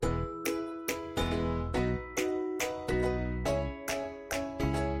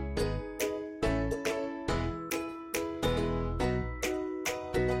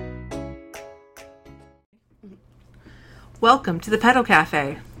Welcome to the Petal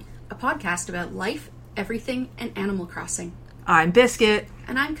Cafe. A podcast about life, everything, and Animal Crossing. I'm Biscuit.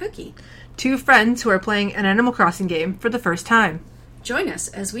 And I'm Cookie. Two friends who are playing an Animal Crossing game for the first time. Join us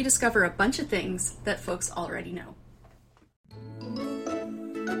as we discover a bunch of things that folks already know.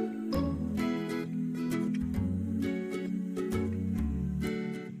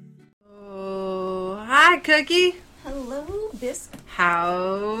 Oh, hi, Cookie. Hello, Biscuit.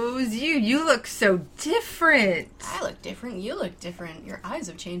 How's you? You look so different. I look different. You look different. Your eyes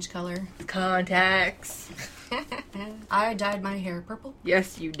have changed color. Contacts. I dyed my hair purple.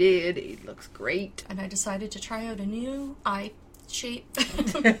 Yes, you did. It looks great. And I decided to try out a new eye shape.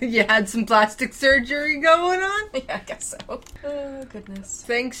 You had some plastic surgery going on? Yeah, I guess so. Oh, goodness.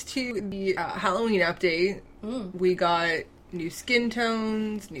 Thanks to the Halloween update, we got new skin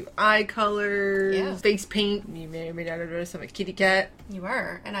tones, new eye colors, face paint. You may or may not have noticed I'm a kitty cat. You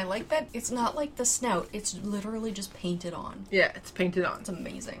are. And I like that it's not like the snout. It's literally just painted on. Yeah, it's painted on. It's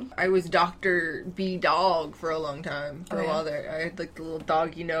amazing. I was Dr. B Dog for a long time. For a while there. I had like the little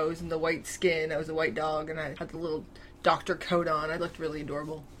doggy nose and the white skin. I was a white dog and I had the little doctor coat on. I looked really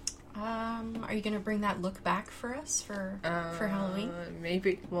adorable. Are you gonna bring that look back for us for Halloween?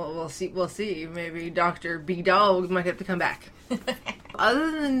 Maybe. Well, we'll see. We'll see. Maybe Dr. B Dog might have to come back.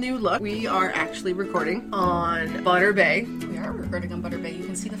 Other than the new look, we are actually recording on Butter Bay. We are recording on Butter Bay. You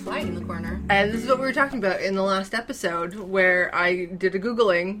can see the flag in the corner. And this is what we were talking about in the last episode, where I did a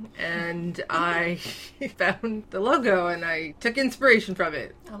Googling and I found the logo and I took inspiration from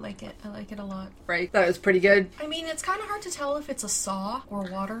it. I like it. I like it a lot. Right? That was pretty good. I mean, it's kind of hard to tell if it's a saw or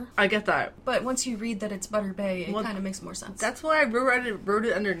water. I get that. But once you read that it's Butter Bay, it kind of makes more sense. That's why I wrote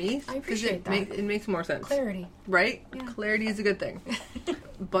it underneath. I appreciate that. It makes more sense. Clarity. Right? Yeah. Clarity is a good thing.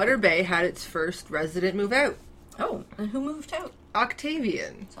 Butter Bay had its first resident move out. Oh, and who moved out?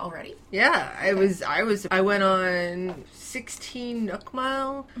 Octavian. Already? Yeah, okay. I went on 16 Nook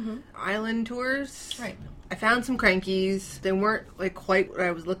Mile island tours. Right. I found some crankies. They weren't like quite what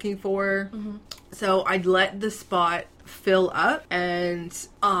I was looking for. So I'd let the spot fill up and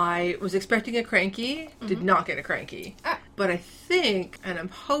I was expecting a cranky, did not get a cranky. But I think, and I'm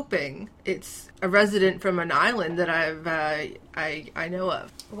hoping, it's a resident from an island that I know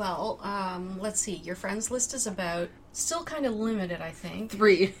of. Well, let's see. Your friends list is about, still kind of limited, I think.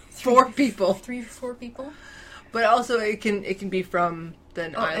 4 people. 3 or 4 people. But also it can be from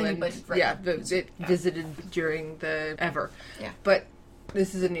the island. Anybody, right. Yeah, visited during the ever. Yeah. But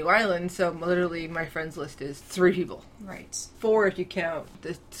this is a new island, so literally my friends list is 3 people. Right. 4 if you count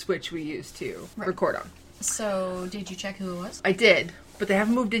the Switch we used to record on. So, did you check who it was? I did, but they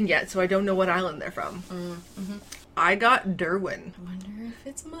haven't moved in yet, so I don't know what island they're from. I got Derwin. I wonder if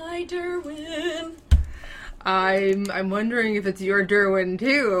it's my Derwin. I'm wondering if it's your Derwin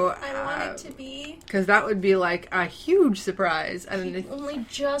too. I want it to be. Because that would be like a huge surprise. And he only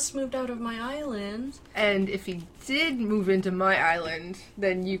just moved out of my island. And if he did move into my island,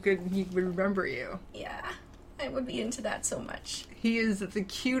 then he would remember you. Yeah, I would be into that so much. He is the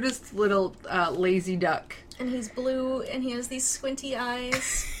cutest little lazy duck. And he's blue, and he has these squinty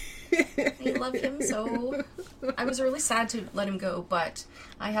eyes. I love him so. I was really sad to let him go, but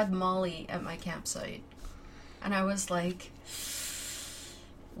I had Molly at my campsite. And I was like,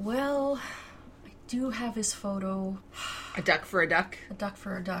 well, I do have his photo. A duck for a duck? A duck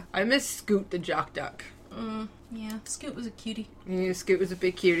for a duck. I miss Scoot the jock duck. Yeah, Scoot was a cutie. Yeah, Scoot was a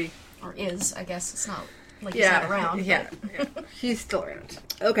big cutie. Or is, I guess. It's not like he's not around. Yeah, he's still around.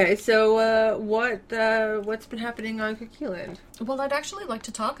 Okay, so what's been happening on Cookie Land? Well, I'd actually like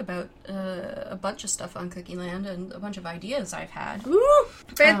to talk about a bunch of stuff on Cookie Land and a bunch of ideas I've had. Woo!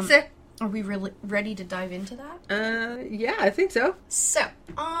 Fancy! Are we really ready to dive into that? Yeah, I think so. So,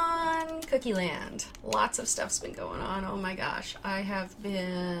 on Cookie Land, lots of stuff's been going on. Oh my gosh. I have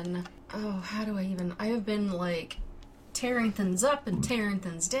been, like, tearing things up and tearing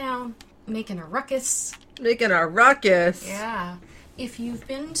things down, making a ruckus. Making a ruckus? Yeah. If you've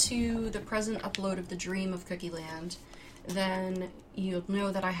been to the present upload of The Dream of Cookie Land, then you'll know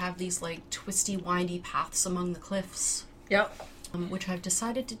that I have these, like, twisty, windy paths among the cliffs. Yep. Which I've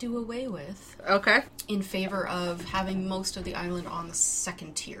decided to do away with. Okay. In favor of having most of the island on the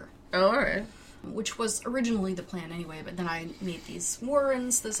second tier. Oh, alright. Which was originally the plan anyway, but then I made these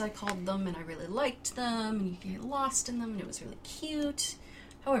warrens, as I called them, and I really liked them, and you could get lost in them, and it was really cute.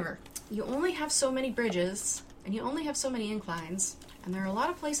 However, you only have so many bridges, and you only have so many inclines, and there are a lot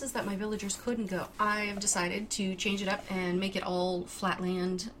of places that my villagers couldn't go. I have decided to change it up and make it all flat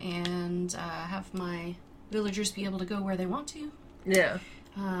land, and have my villagers be able to go where they want to. Yeah.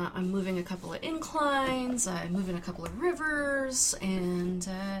 I'm moving a couple of inclines, I'm moving a couple of rivers, and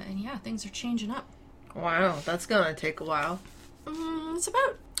yeah, things are changing up. Wow, that's gonna take a while. It's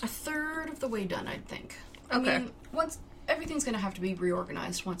about a third of the way done, I'd think. Okay. I mean, once everything's going to have to be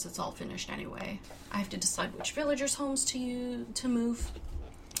reorganized once it's all finished anyway. I have to decide which villagers' homes to move.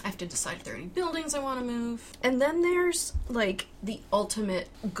 I have to decide if there are any buildings I want to move. And then there's, like, the ultimate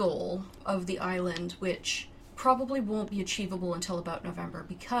goal of the island, which probably won't be achievable until about November,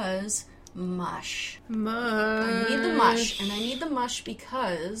 because mush. I need the mush, and I need the mush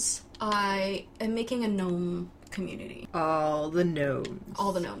because I am making a gnome community. All the gnomes.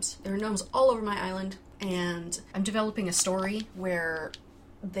 All the gnomes. There are gnomes all over my island, and I'm developing a story where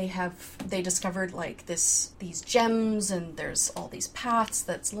they discovered like these gems, and there's all these paths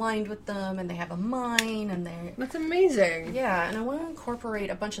that's lined with them, and they have a mine, and That's amazing. yeah, and I want to incorporate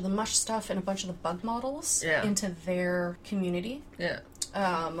a bunch of the mush stuff and a bunch of the bug models into their community. Yeah.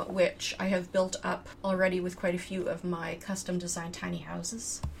 Which I have built up already with quite a few of my custom designed tiny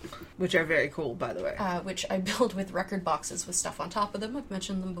houses. Which are very cool, by the way. Which I build with record boxes with stuff on top of them. I've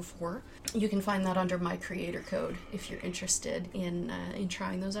mentioned them before. You can find that under my creator code if you're interested in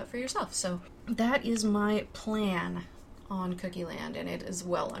trying those out for yourself. So that is my plan on Cookie Land, and it is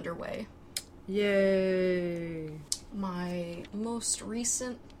well underway. Yay! My most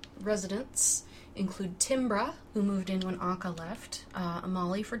recent residents include Timbra, who moved in when Anka left,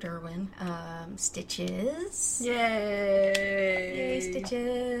 Amali for Derwin, Stitches. Yay! Yay,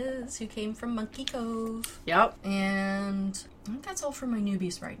 Stitches, who came from Monkey Cove. Yep. And I think that's all for my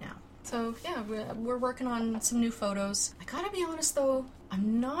newbies right now. So, yeah, we're working on some new photos. I gotta be honest, though,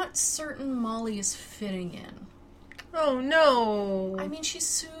 I'm not certain Molly is fitting in. Oh, no! I mean, she's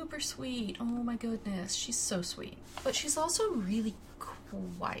super sweet. Oh, my goodness. She's so sweet. But she's also really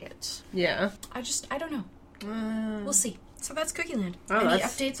quiet. Yeah. I don't know. We'll see. So that's Cookie Land. Oh, Any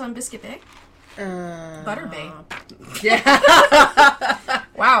updates on Biscuit Bay? Butter Bay. Yeah.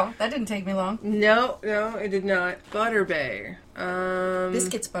 Wow, that didn't take me long. No, it did not. Butter Bay.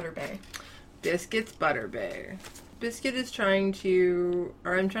 Biscuit's Butter Bay. Biscuit's Butter Bay. Biscuit is I'm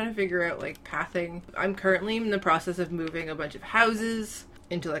trying to figure out, like, pathing. I'm currently in the process of moving a bunch of houses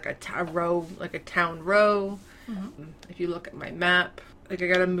into, like, a town row. Mm-hmm. If you look at my map, like, I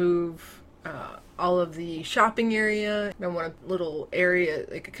gotta move all of the shopping area. I want a little area,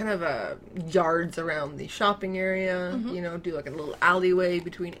 like, kind of yards around the shopping area. Mm-hmm. You know, do, like, a little alleyway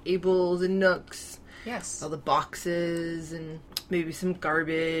between Abel's and Nook's. Yes. All the boxes and maybe some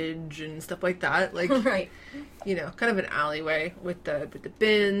garbage and stuff like that. Like, right. You know, kind of an alleyway with the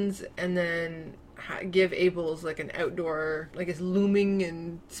Mm-hmm. and then give Abel's like an outdoor, like it's looming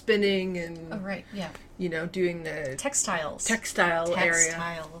and spinning and oh right, yeah, you know, doing the textile area.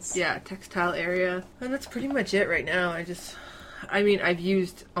 Yeah, textile area, and that's pretty much it right now. I've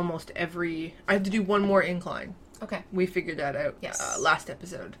used almost I have to do one more incline. Okay, we figured that out. Yes. Last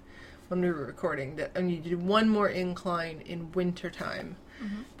episode when we were recording that, and you do one more incline in wintertime.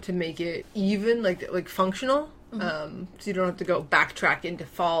 Mm-hmm. To make it even, like functional, mm-hmm. So you don't have to go backtrack into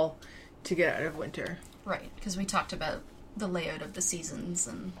fall to get out of winter. Right, because we talked about the layout of the seasons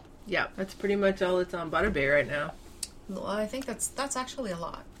and... Yeah, that's pretty much all that's on Butter Bay right now. Well, I think that's actually a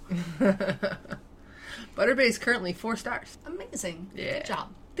lot. Butter Bay is currently 4 stars. Amazing. Yeah. Good job.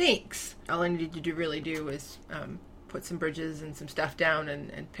 Thanks. All I needed to really do was put some bridges and some stuff down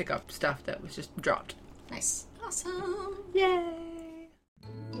and pick up stuff that was just dropped. Nice. Awesome. Yay.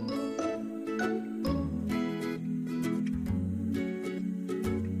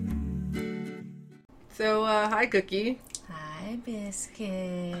 So, hi, Cookie. Hi,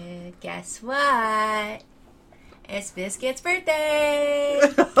 Biscuit. Guess what? It's Biscuit's birthday!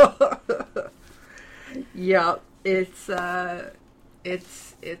 Yep, it's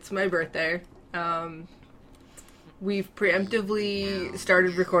my birthday. We've preemptively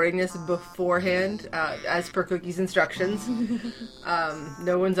started recording this beforehand, as per Cookie's instructions.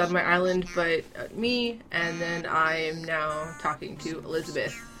 No one's on my island but me, and then I am now talking to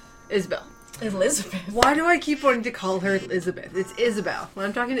Isabel. Why do I keep wanting to call her Elizabeth? It's Isabel. When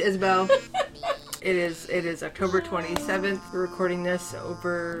I'm talking to Isabel, it is October 27th. We're recording this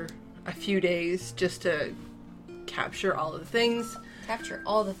over a few days just to capture all of the things. Capture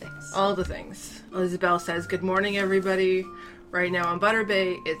all the things. All the things. Isabel says, good morning, everybody. Right now on Butter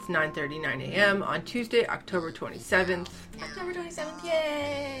Bay, it's 9:39 a.m. on Tuesday, October 27th. October 27th,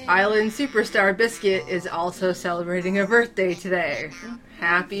 yay! Island superstar Biscuit is also celebrating a birthday today.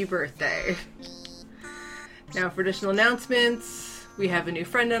 Happy birthday. Now for additional announcements, we have a new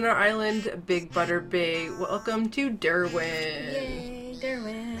friend on our island, Big Butter Bay. Welcome to Derwin. Yay,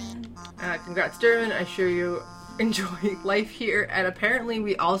 Derwin. Congrats, Derwin. enjoy life here, and apparently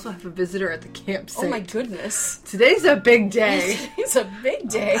we also have a visitor at the campsite. Oh my goodness. Today's a big day. It's a big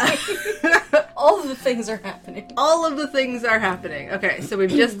day. All of the things are happening. All of the things are happening. Okay, so we've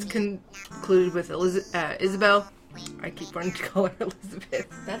just concluded with Isabel. I keep wanting to call her Elizabeth.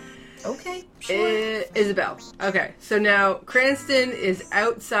 Okay, sure. Isabel. Okay, so now Cranston is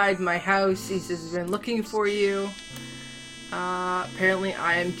outside my house. He says he's been looking for you. Apparently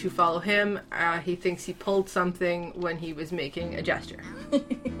I am to follow him. He thinks he pulled something when he was making a gesture.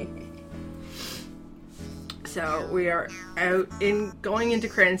 So we are going into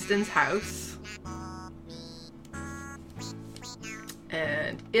Cranston's house.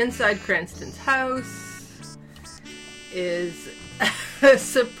 And inside Cranston's house is a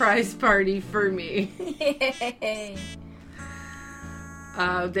surprise party for me. Yay.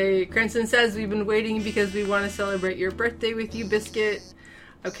 Cranston says, we've been waiting because we want to celebrate your birthday with you, Biscuit.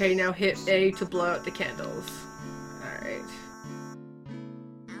 Okay, now hit A to blow out the candles. Alright.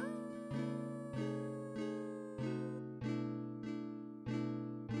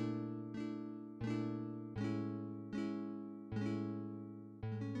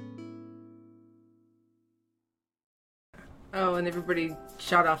 Oh, and everybody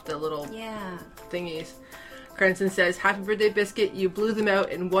shot off the little thingies. Cranston says, happy birthday, Biscuit. You blew them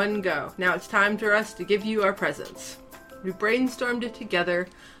out in one go. Now it's time for us to give you our presents. We brainstormed it together.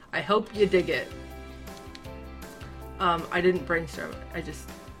 I hope you dig it. I didn't brainstorm it.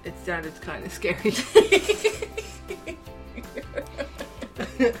 It sounded kind of scary.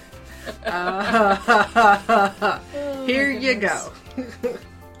 Here you go.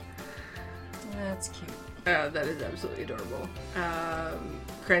 That's cute. That is absolutely adorable.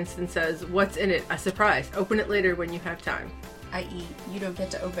 Cranston says, what's in it? A surprise. Open it later when you have time. I.e., you don't get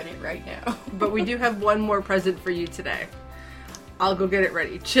to open it right now. But we do have one more present for you today. I'll go get it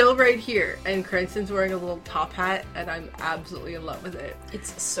ready. Chill right here. And Cranston's wearing a little top hat, and I'm absolutely in love with it.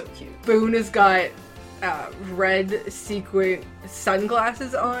 It's so cute. Boone has got red sequin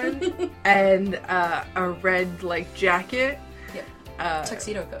sunglasses on and a red jacket. Yep.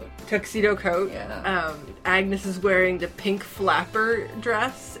 Tuxedo coat. Yeah. Agnes is wearing the pink flapper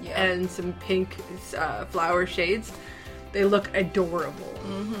dress and some pink flower shades. They look adorable.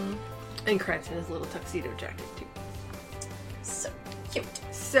 Mm-hmm. And Cranston has a little tuxedo jacket too. So cute.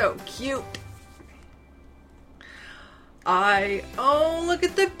 So cute. Oh, look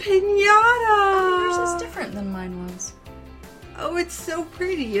at the pinata! Oh, yours is different than mine was. Oh, it's so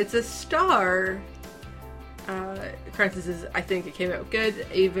pretty. It's a star. Cranston says, I think it came out good,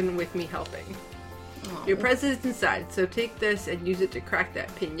 even with me helping. Aww. Your present's inside, so take this and use it to crack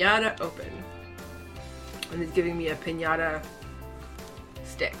that pinata open. And he's giving me a pinata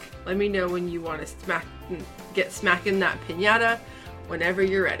stick. Let me know when you want to get smacking that pinata whenever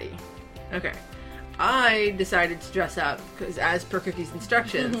you're ready. Okay. I decided to dress up because, as per Cookie's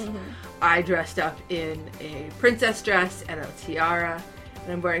instructions, I dressed up in a princess dress and a tiara,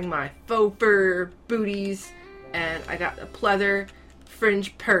 and I'm wearing my faux fur booties, and I got a pleather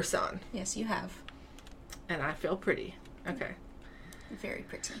fringe purse on. Yes, you have. And I feel pretty. Okay. Very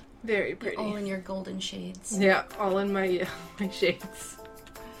pretty. Very pretty. All in your golden shades. Yeah, all in my shades.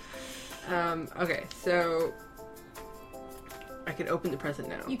 Okay, so I can open the present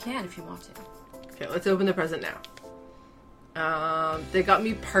now. You can if you want to. Okay, let's open the present now. They got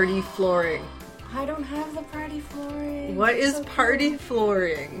me party flooring. I don't have the party flooring. What is party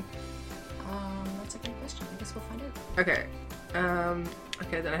flooring? That's a good question. I guess we'll find out. Okay.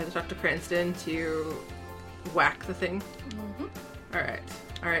 Okay, then I have to talk to Cranston to whack the thing. Mm-hmm.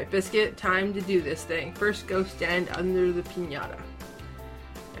 Alright, Biscuit, time to do this thing. First, go stand under the piñata.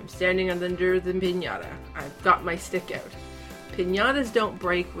 I'm standing under the piñata. I've got my stick out. Piñatas don't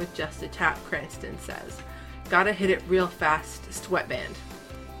break with just a tap, Cranston says. Gotta hit it real fast, sweatband.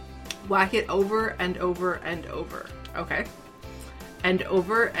 Whack it over and over and over. Okay. And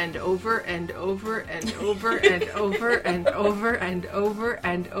over and over and over and over and over and over and over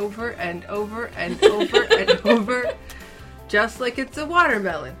and over and over and over and over. Just like it's a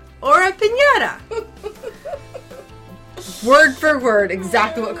watermelon. Or a piñata. Word for word,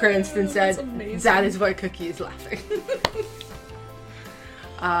 exactly what Cranston said. That is why Cookie is laughing.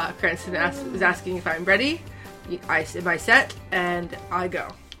 Cranston is asking if I'm ready. I say my set, and I go.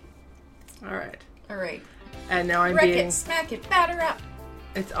 Alright. And now I'm Wreck it, smack it, batter up.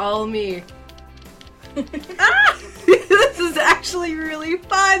 It's all me. This is actually really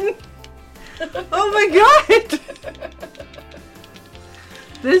fun. Oh my god.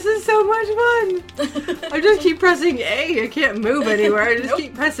 This is so much fun. I just keep pressing A. I can't move anywhere. I just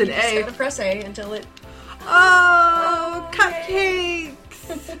keep pressing you A. Just gotta press A until it... Oh, cupcakes.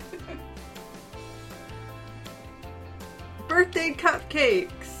 birthday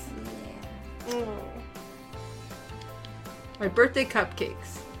cupcakes. Yeah. Oh. My birthday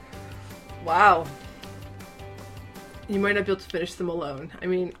cupcakes. Wow. You might not be able to finish them alone. I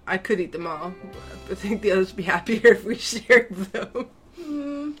mean, I could eat them all. I think the others would be happier if we shared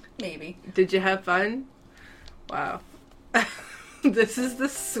them. Maybe. Did you have fun? Wow. This is the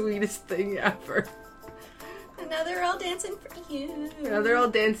sweetest thing ever. And now they're all dancing for you. Now they're all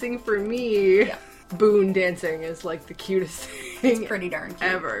dancing for me. Yeah. Boone dancing is like the cutest thing It's pretty darn cute.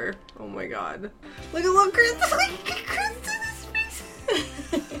 ever. Oh my god. Look at little Kristen. Kristen's face.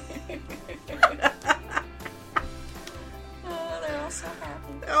 Oh, they're all so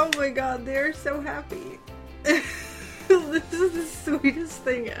happy. Oh my god, they're so happy. This is the sweetest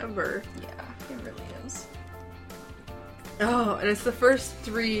thing ever. Yeah, it really is. Oh, and it's the first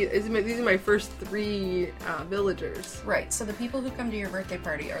three. These are my first three villagers. Right, so the people who come to your birthday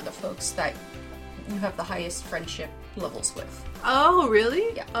party are the folks that you have the highest friendship levels with. Oh,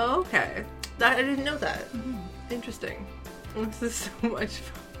 really? Yeah. Oh, okay. I didn't know that. Interesting. This is so much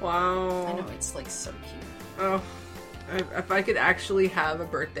fun. Wow. I know, it's like so cute. Oh, if I could actually have a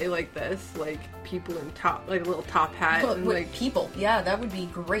birthday like this, like people in top, like a little top hat, But and with like people, yeah, that would be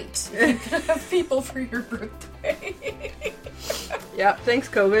great. If you could have people for your birthday. yeah. Thanks,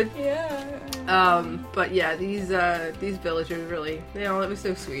 COVID. Yeah. But yeah, these villagers really, that was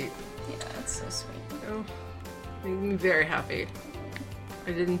so sweet. Yeah, it's so sweet. Oh, made me very happy.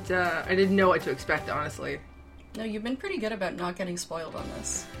 I didn't know what to expect, honestly. No, you've been pretty good about not getting spoiled on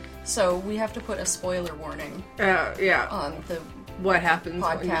this. So we have to put a spoiler warning Yeah. on the What happens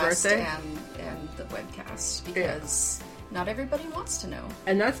on your podcast birthday? and the webcast because not everybody wants to know.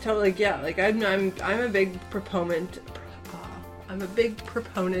 And that's totally like I'm a big proponent. I'm a big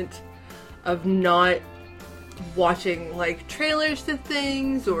proponent of not watching like trailers to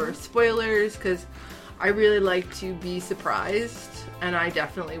things or spoilers because I really like to be surprised, and I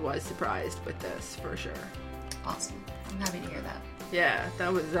definitely was surprised with this for sure. Awesome. I'm happy to hear that. Yeah,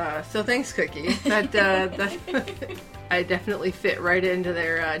 that was so. Thanks, Cookie. That I definitely fit right into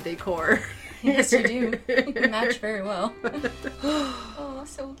their decor. Yes, you do. You match very well. Oh,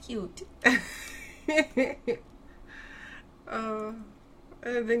 so cute. I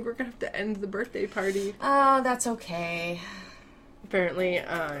think we're gonna have to end the birthday party. Oh, that's okay. Apparently,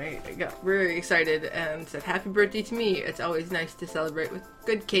 I got very excited and said happy birthday to me. It's always nice to celebrate with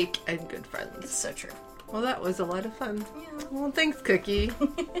good cake and good It's friends. so true. Well, that was a lot of fun. Yeah. Well, thanks, Cookie. I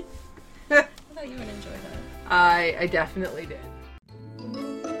thought you would enjoy that. I definitely did.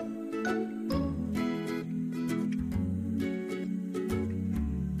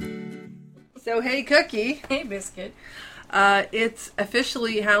 So, hey, Cookie. Hey, Biscuit. It's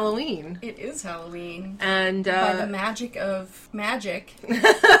officially Halloween. It is Halloween. And, By the magic of magic.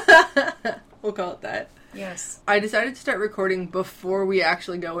 we'll call it that. Yes. I decided to start recording before we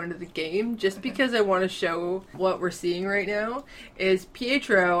actually go into the game, just because I want to show what we're seeing right now. Is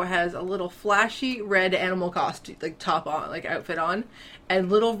Pietro has a little flashy red animal costume, like top on, like outfit on, and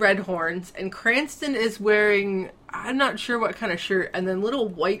little red horns, and Cranston is wearing, I'm not sure what kind of shirt, and then little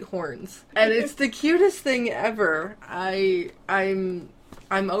white horns, and it's the cutest thing ever. I'm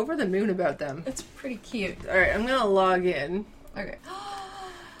over the moon about them. It's pretty cute. All right, I'm gonna log in. Okay.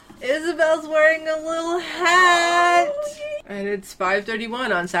 Isabel's wearing a little hat! And it's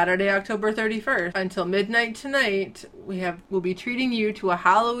 5:31 on Saturday, October 31st. Until midnight tonight, we'll be treating you to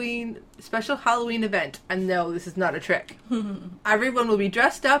a special Halloween event. And no, this is not a trick. Everyone will be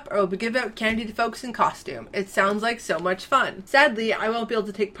dressed up or will give out candy to folks in costume. It sounds like so much fun. Sadly, I won't be able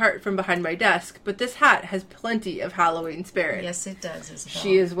to take part from behind my desk, but this hat has plenty of Halloween spirit. Yes, it does, Isabel.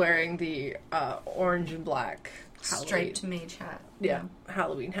 She is wearing the orange and black Halloween. Striped mage hat. Yeah,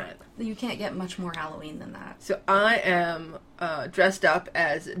 Halloween hat. You can't get much more Halloween than that. So I am dressed up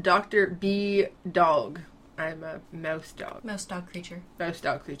as Dr. B. Dog. I'm a mouse dog. Mouse dog creature. Mouse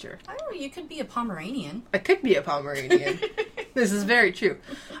dog creature. I don't know, you could be a Pomeranian. I could be a Pomeranian. This is very true.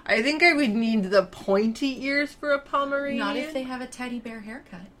 I think I would need the pointy ears for a Pomeranian. Not if they have a teddy bear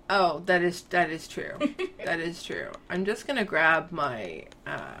haircut. Oh, that is true. That is true. I'm just going to grab my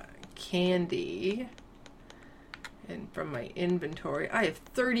candy. And from my inventory, I have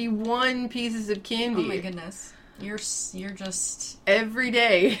 31 pieces of candy. Oh my goodness. You're just... Every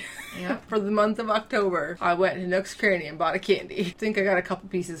day Yep. for the month of October, I went to Nook's Cranny and bought a candy. I think I got a couple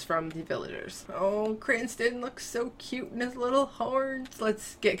pieces from the villagers. Oh, Cranston looks so cute in his little horns.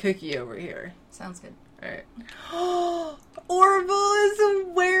 Let's get Cookie over here. Sounds good. Alright. Oh, Orville is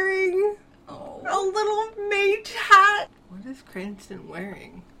wearing a little mage hat. What is Cranston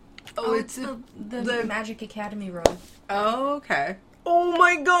wearing? Oh, it's the Magic Academy robe. Oh, okay. Oh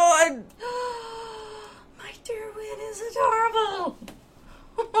my god! My dear Win is adorable.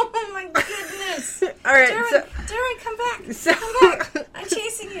 Oh my goodness. All right, Derwin, come back. Come back. I'm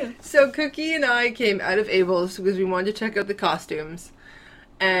chasing you. So Cookie and I came out of Abel's because we wanted to check out the costumes.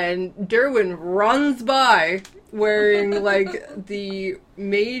 And Derwin runs by wearing, like, the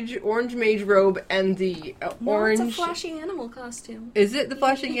orange mage robe and the orange... It's a flashing animal costume. Is it the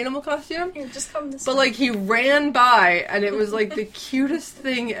flashing animal costume? Here, just come this But, way. like, he ran by, and it was, like, the cutest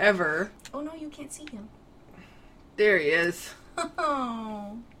thing ever. Oh, no, you can't see him. There he is.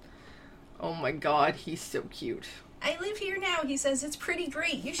 Oh. Oh, my God, he's so cute. I live here now. He says it's pretty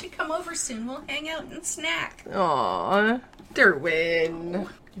great. You should come over soon. We'll hang out and snack. Aww, Derwin.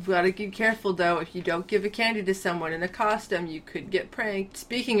 You've got to be careful, though. If you don't give a candy to someone in a costume, you could get pranked.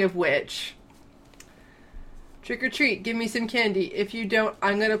 Speaking of which, trick or treat, give me some candy. If you don't,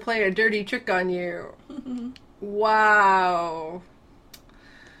 I'm going to play a dirty trick on you. Wow.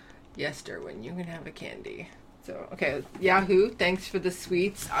 Yes, Derwin, you can have a candy. So, okay, Yahoo, thanks for the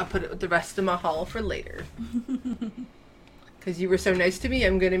sweets. I'll put it with the rest of my haul for later. Because you were so nice to me,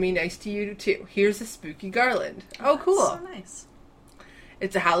 I'm going to be nice to you, too. Here's a spooky garland. Oh, cool. So nice.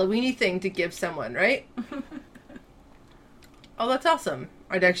 It's a Halloween-y thing to give someone, right? Oh, that's awesome.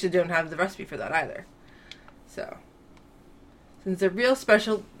 I actually don't have the recipe for that either. So, since it's a real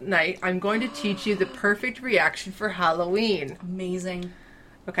special night, I'm going to teach you the perfect reaction for Halloween. Amazing.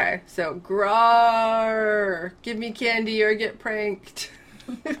 Okay, so, grar, give me candy or get pranked.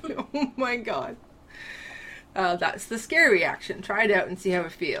 Oh my God. That's the scary reaction. Try it out and see how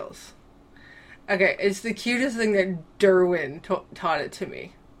it feels. Okay, it's the cutest thing that Derwin taught it to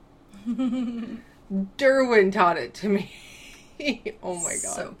me. Derwin taught it to me. Oh my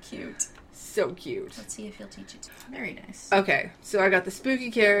God. So cute. So cute. Let's see if he'll teach it. Very nice. Okay, so I got the spooky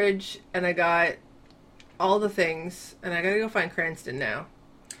carriage, and I got all the things, and I gotta go find Cranston now.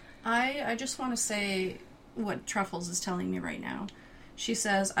 I just want to say what Truffles is telling me right now. She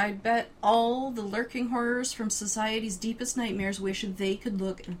says, I bet all the lurking horrors from society's deepest nightmares wish they could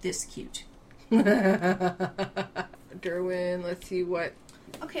look this cute. Derwin, let's see what...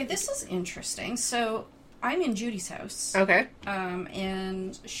 Okay, this is interesting. So, I'm in Judy's house. Okay.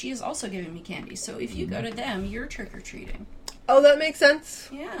 And she is also giving me candy. So, if you go to them, you're trick-or-treating. Oh, that makes sense.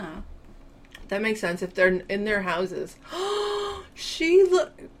 Yeah. That makes sense if they're in their houses. She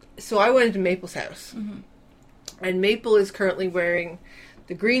look. So I went into Maple's house. Mm-hmm. And Maple is currently wearing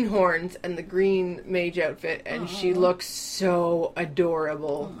the green horns and the green mage outfit. And she looks so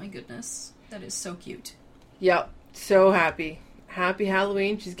adorable. Oh my goodness. That is so cute. Yep. So happy. Happy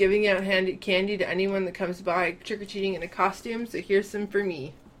Halloween. She's giving out candy to anyone that comes by trick-or-treating in a costume. So here's some for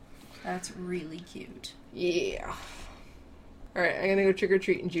me. That's really cute. Yeah. Alright, I'm gonna go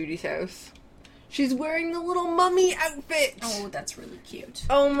trick-or-treat in Judy's house. She's wearing the little mummy outfit! Oh, that's really cute.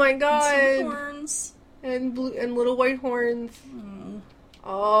 Oh my God! And some horns. And blue and little white horns. Oh.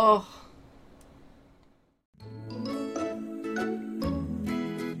 Oh.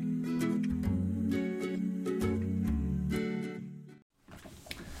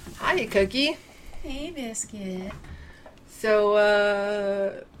 Hi, Cookie. Hey, Biscuit.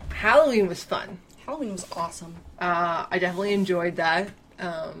 So, Halloween was fun. Halloween was awesome. I definitely enjoyed that.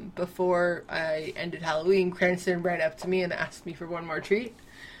 Before I ended Halloween, Cranston ran up to me and asked me for one more treat.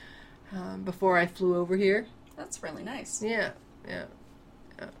 Before I flew over here. That's really nice. Yeah.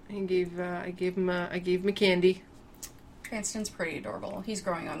 He gave I gave him a candy. Cranston's pretty adorable. He's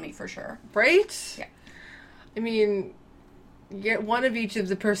growing on me for sure. Right? Yeah. I mean, you get one of each of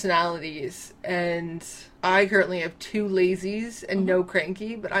the personalities, and I currently have 2 lazies and no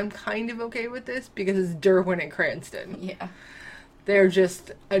cranky, but I'm kind of okay with this because it's Derwin and Cranston. Yeah. They're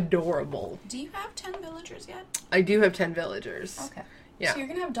just adorable. Do you have 10 villagers yet? I do have 10 villagers. Okay. Yeah. So you're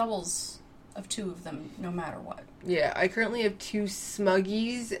going to have doubles of 2 of them no matter what. Yeah, I currently have 2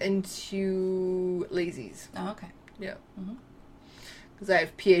 smuggies and 2 lazies. Oh, okay. Yeah. Mm-hmm. Because I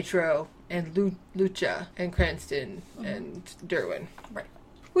have Pietro and Lucha and Cranston and Derwin. Right.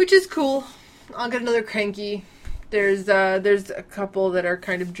 Which is cool. I'll get another cranky. There's a couple that are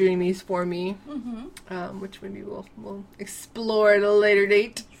kind of dreamies for me, which maybe we'll explore at a later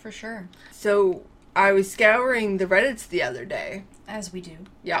date. For sure. So I was scouring the Reddits the other day. As we do.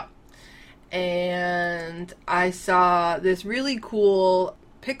 Yeah. And I saw this really cool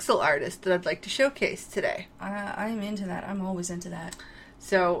pixel artist that I'd like to showcase today. I'm into that. I'm always into that.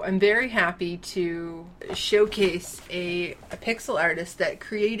 So I'm very happy to showcase a pixel artist that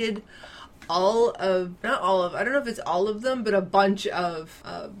created I don't know if it's all of them, but a bunch of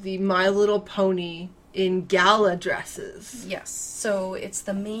the My Little Pony in gala dresses. Yes. So it's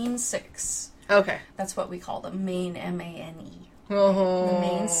the main 6. Okay. That's what we call them. Main, M-A-N-E. Oh, The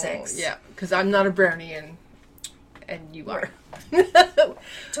main 6. Yeah, because I'm not a brownie and and you are.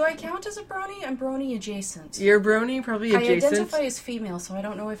 Do I count as a brony? I'm brony adjacent. You're brony, probably adjacent. I identify as female, so I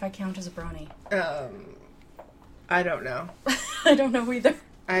don't know if I count as a brony. I don't know. I don't know either.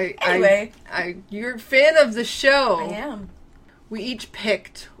 Anyway. You're a fan of the show. I am. We each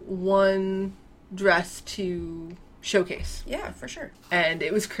picked one dress to showcase. Yeah, for sure. And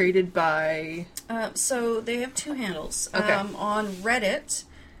it was created by... So they have two handles. Okay. On Reddit,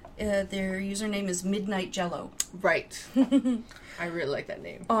 their username is Midnight Jello. Right. I really like that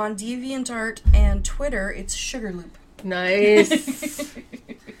name. On DeviantArt and Twitter, it's Sugarloop. Nice.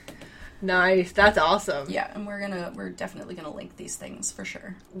 Nice. That's awesome. Yeah, and we're definitely gonna link these things for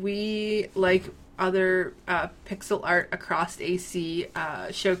sure. We, like other pixel art across AC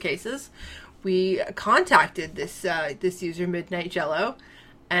showcases, we contacted this user, Midnight Jello,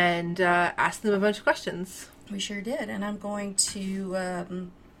 and asked them a bunch of questions. We sure did, and I'm going to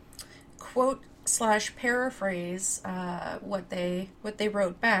quote/paraphrase what they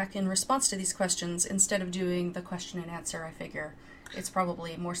wrote back in response to these questions instead of doing the question and answer. I figure it's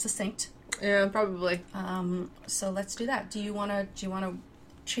probably more succinct. Yeah, probably. So let's do that. Do you wanna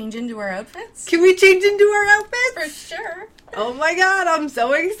change into our outfits? Can we change into our outfits? For sure. Oh my god, I'm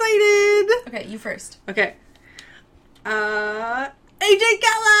so excited. Okay, you first. Okay. AJ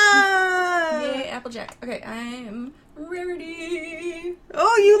Gala! Yay, Applejack. Okay, I'm Rarity.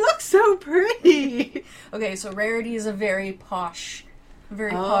 Oh, you look so pretty. Okay, so Rarity is a very posh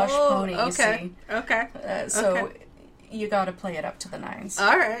pony, you see. Okay. So you gotta play it up to the nines.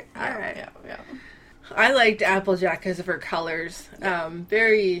 Alright. Yeah. I liked Applejack because of her colors.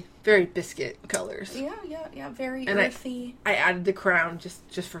 Very, very biscuit colors. Yeah, very and earthy. I added the crown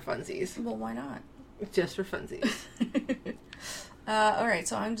just for funsies. Well, why not? Just for funsies. Alright,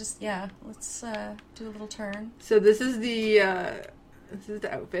 so I'm just, let's do a little turn. So this is the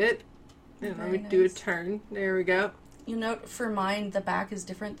outfit. And Very let me nice. do a turn. There we go. You note for mine, the back is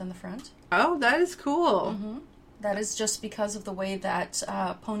different than the front. Oh, that is cool. Mm-hmm. That is just because of the way that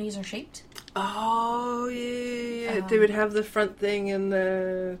ponies are shaped. Oh, yeah. They would have the front thing and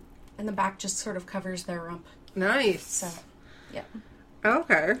the... And the back just sort of covers their rump. Nice. So, yeah.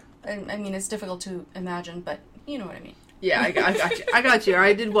 Okay. I mean, it's difficult to imagine, but you know what I mean. Yeah, I got you. I got you.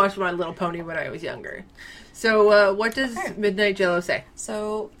 I did watch My Little Pony when I was younger. So, what does Midnight Jello say?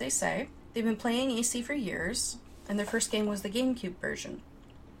 So, they say they've been playing AC for years, and their first game was the GameCube version.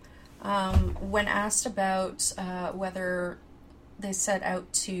 When asked about whether they set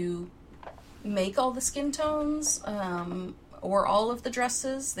out to make all the skin tones or all of the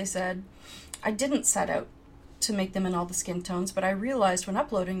dresses, they said, I didn't set out to make them in all the skin tones, but I realized when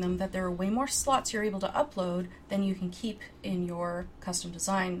uploading them that there are way more slots you're able to upload than you can keep in your custom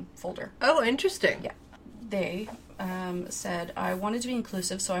design folder. Oh, interesting. Yeah. They said, I wanted to be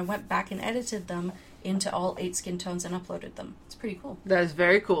inclusive, so I went back and edited them into all 8 skin tones and uploaded them. It's pretty cool. That is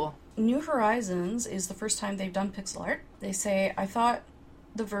very cool. New Horizons is the first time they've done pixel art. They say, I thought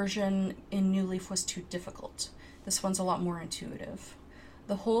the version in New Leaf was too difficult. This one's a lot more intuitive.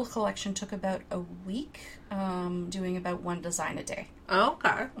 The whole collection took about a week, doing about 1 design a day.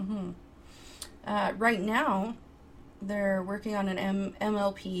 Okay. Mm-hmm. Right now, they're working on an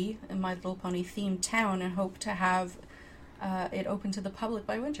MLP in My Little Pony themed town and hope to have it open to the public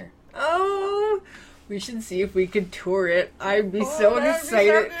by winter. Oh, we should see if we could tour it. I'd be so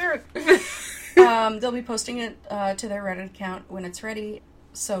excited. They'll be posting it to their Reddit account when it's ready,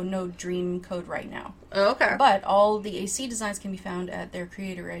 so no dream code right now. Okay. But all the AC designs can be found at their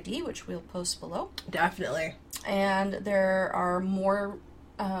creator ID, which we'll post below. Definitely. And there are more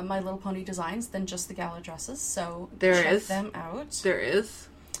My Little Pony designs than just the gala dresses, so check them out. There is.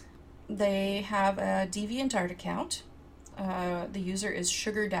 They have a DeviantArt account. The user is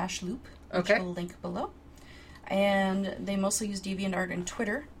sugar-loop, which we'll link below. And they mostly use DeviantArt and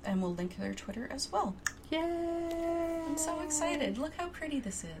Twitter, and we'll link their Twitter as well. Yay! I'm so excited. Look how pretty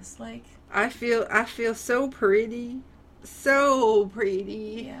this is. Like, I feel so pretty. So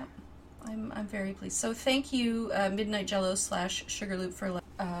pretty. Yeah. I'm very pleased. So thank you, Midnight Jello / Sugarloop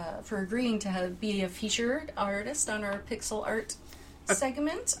for agreeing to be a featured artist on our pixel art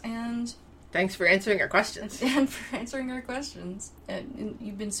segment, and thanks for answering our questions. And for answering our questions. And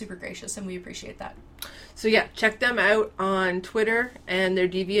you've been super gracious, and we appreciate that. So yeah, check them out on Twitter and their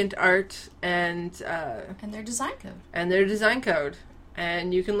DeviantArt and their design code. And their design code.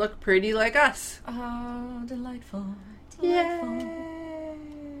 And you can look pretty like us. Oh, delightful. Yay!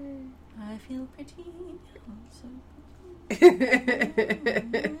 I feel pretty.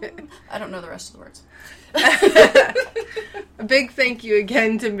 I don't know the rest of the words. A big thank you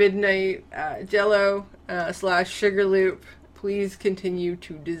again to Midnight Jello / Sugarloop. please continue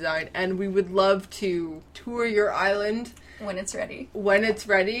to design. And we would love to tour your island. When it's ready. When it's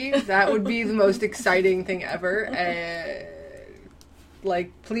ready. That would be the most exciting thing ever.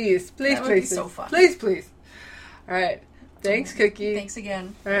 Please. That would be so fun. Please. All right. Thanks, Cookie. Thanks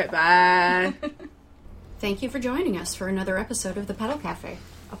again. All right, bye. Thank you for joining us for another episode of the Petal Cafe,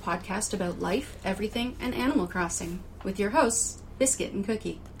 a podcast about life, everything, and Animal Crossing, with your hosts, Biscuit and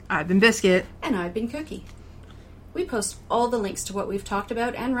Cookie. I've been Biscuit. And I've been Cookie. We post all the links to what we've talked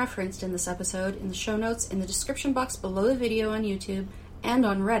about and referenced in this episode in the show notes in the description box below the video on YouTube and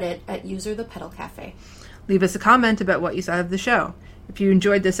on Reddit at user the Petal Cafe. Leave us a comment about what you thought of the show. If you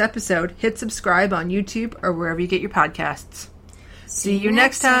enjoyed this episode, hit subscribe on YouTube or wherever you get your podcasts. See you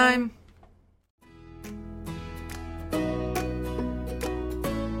next time.